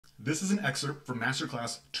This is an excerpt from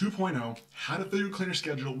Masterclass 2.0, How to Fill Your Cleaner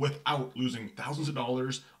Schedule Without Losing Thousands of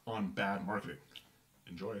Dollars on Bad Marketing.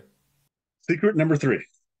 Enjoy. Secret number 3,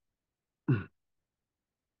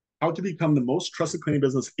 how to become the most trusted cleaning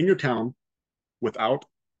business in your town without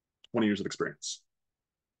 20 years of experience.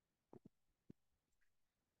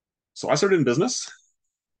 So I started in business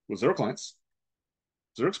with 0 clients,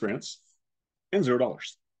 0 experience, and $0.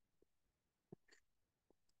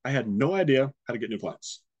 I had no idea how to get new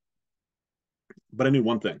clients, but I knew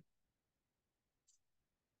one thing.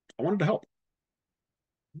 I wanted to help.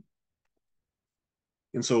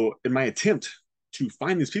 And so in my attempt to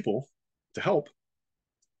find these people to help,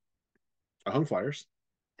 I hung flyers,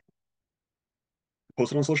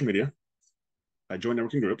 posted on social media, I joined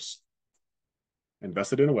networking groups,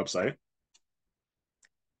 invested in a website,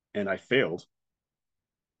 and I failed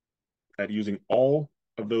at using all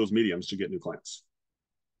of those mediums to get new clients.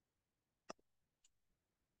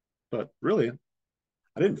 But really,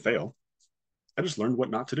 I didn't fail. I just learned what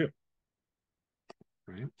not to do.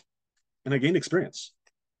 Right. And I gained experience.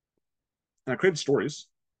 And I created stories.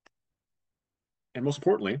 And most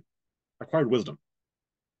importantly, I acquired wisdom.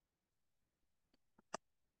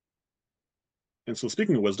 And so,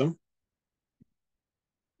 speaking of wisdom,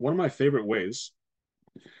 one of my favorite ways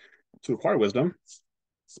to acquire wisdom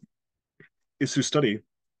is to study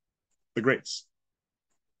the greats.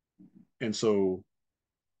 And so,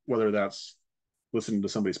 whether that's listening to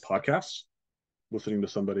somebody's podcast, listening to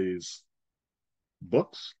somebody's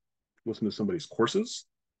books, listening to somebody's courses,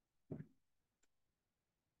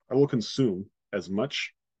 I will consume as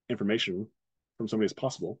much information from somebody as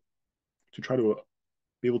possible to try to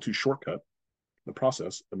be able to shortcut the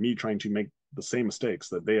process of me trying to make the same mistakes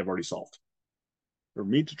that they have already solved, or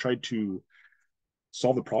me to try to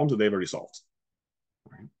solve the problems that they've already solved.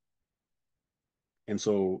 Right? And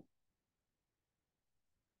so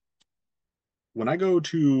when I go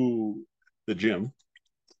to the gym,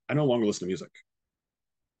 I no longer listen to music.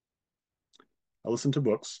 I listen to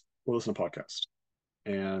books or listen to podcasts.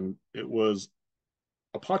 And it was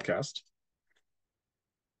a podcast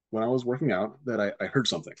when I was working out that I heard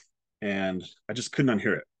something and I just couldn't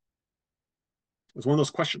unhear it. It was one of those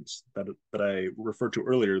questions that I referred to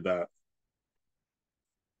earlier, that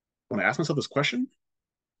when I asked myself this question,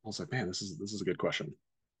 I was like, man, this is a good question.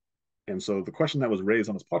 And so the question that was raised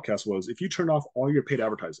on this podcast was, if you turned off all your paid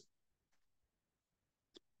advertising,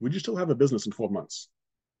 would you still have a business in 12 months?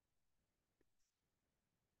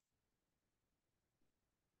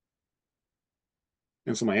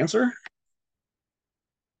 And so my answer,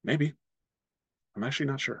 maybe. I'm actually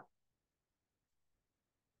not sure.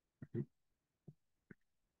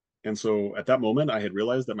 And so at that moment, I had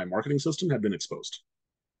realized that my marketing system had been exposed.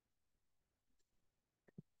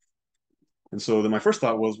 And so then my first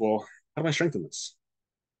thought was, well, how do I strengthen this?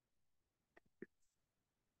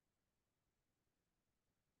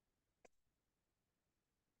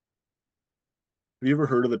 Have you ever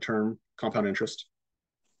heard of the term compound interest?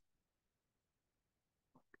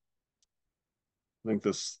 I think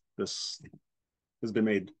this has been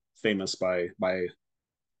made famous by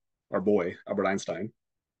our boy Albert Einstein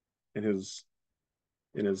in his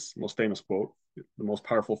most famous quote: "The most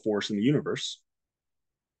powerful force in the universe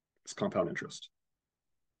is compound interest."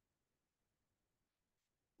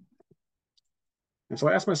 And so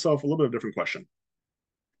I asked myself a little bit of a different question.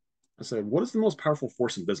 I said, what is the most powerful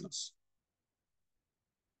force in business?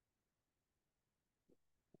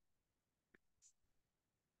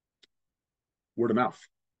 Word of mouth.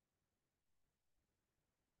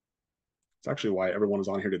 It's actually why everyone is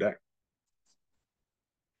on here today.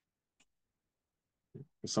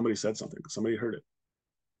 Somebody said something, somebody heard it,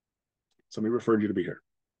 somebody referred you to be here.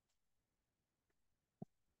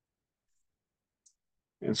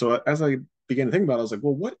 And so as I began to think about it, I was like,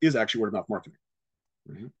 well, what is actually word of mouth marketing?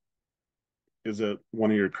 Right? Is it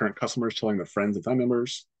one of your current customers telling their friends and family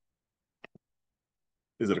members?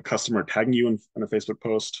 Is it a customer tagging you in a Facebook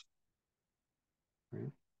post?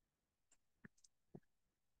 Right?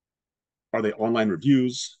 Are they online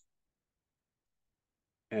reviews?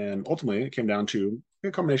 And ultimately, it came down to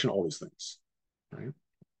a combination of all these things. Right?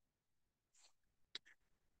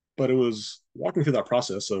 But it was walking through that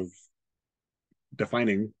process of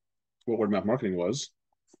defining what word of mouth marketing was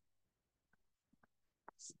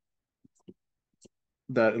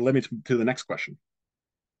that led me to the next question.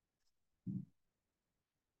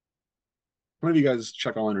 How many of you guys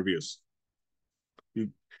check online reviews you,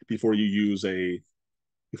 before you use a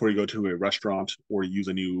before you go to a restaurant or use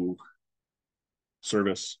a new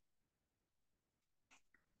service?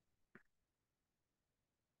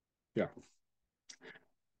 Yeah,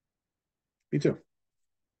 me too.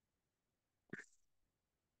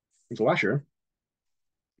 And so last year,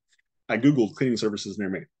 I Googled cleaning services near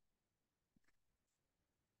me.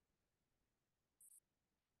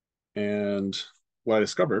 And what I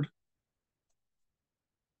discovered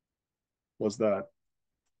was that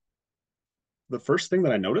the first thing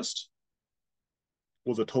that I noticed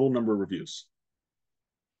was a total number of reviews.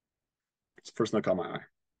 It's the first thing that caught my eye.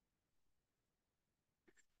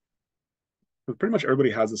 But pretty much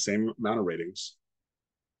everybody has the same amount of ratings,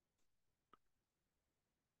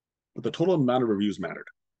 but the total amount of reviews mattered.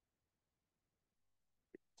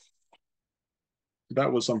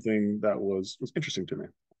 That was something that was interesting to me.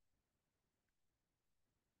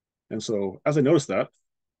 And so as I noticed that,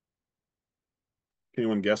 can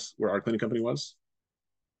anyone guess where our cleaning company was?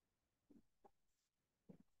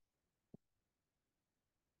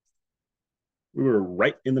 We were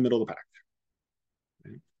right in the middle of the pack.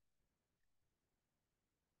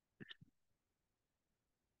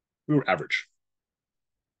 We were average.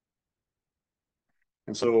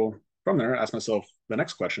 And so from there, I asked myself the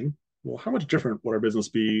next question, well, how much different would our business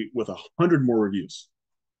be with 100 more reviews?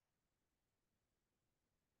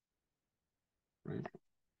 Right.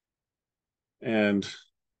 And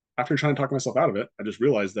after trying to talk myself out of it, I just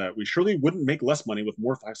realized that we surely wouldn't make less money with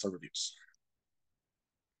more 5-star reviews.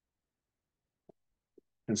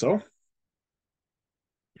 And so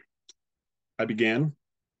I began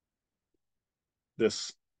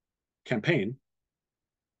this campaign,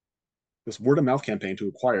 this word of mouth campaign to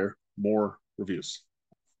acquire more reviews.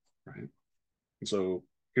 Right. And so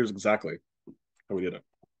here's exactly how we did it.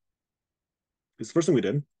 Because the first thing we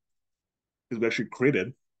did is we actually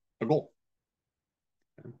created a goal.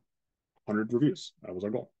 100 reviews. That was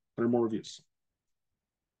our goal. 100 more reviews.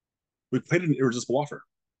 We created an irresistible offer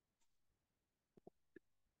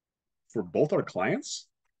for both our clients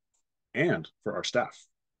and for our staff,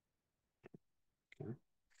 okay,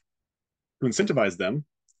 to incentivize them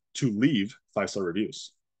to leave 5-star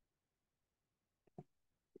reviews.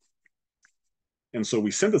 And so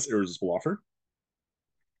we sent this irresistible offer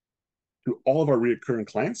to all of our recurring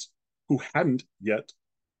clients who hadn't yet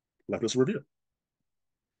left us a review.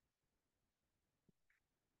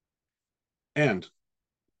 And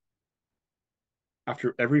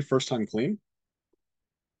after every first time clean,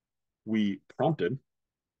 we prompted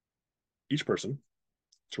each person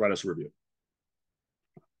to write us a review.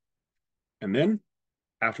 And then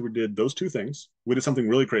after we did those two things, we did something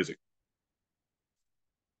really crazy.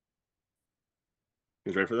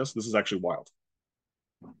 You guys ready for this? This is actually wild.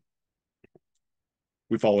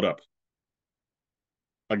 We followed up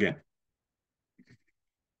again,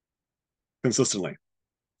 consistently,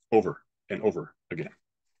 over and over again.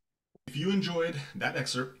 If you enjoyed that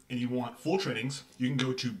excerpt and you want full trainings, you can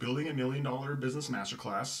go to Building a $1 Million Business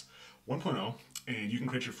Masterclass 1.0 and you can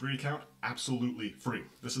create your free account absolutely free.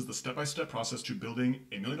 This is the step-by-step process to building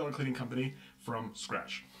a $1 million cleaning company from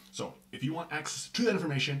scratch. So if you want access to that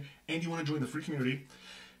information and you want to join the free community,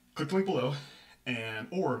 click the link below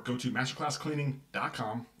or go to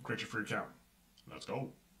masterclasscleaning.com and create your free account. Let's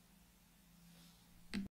go.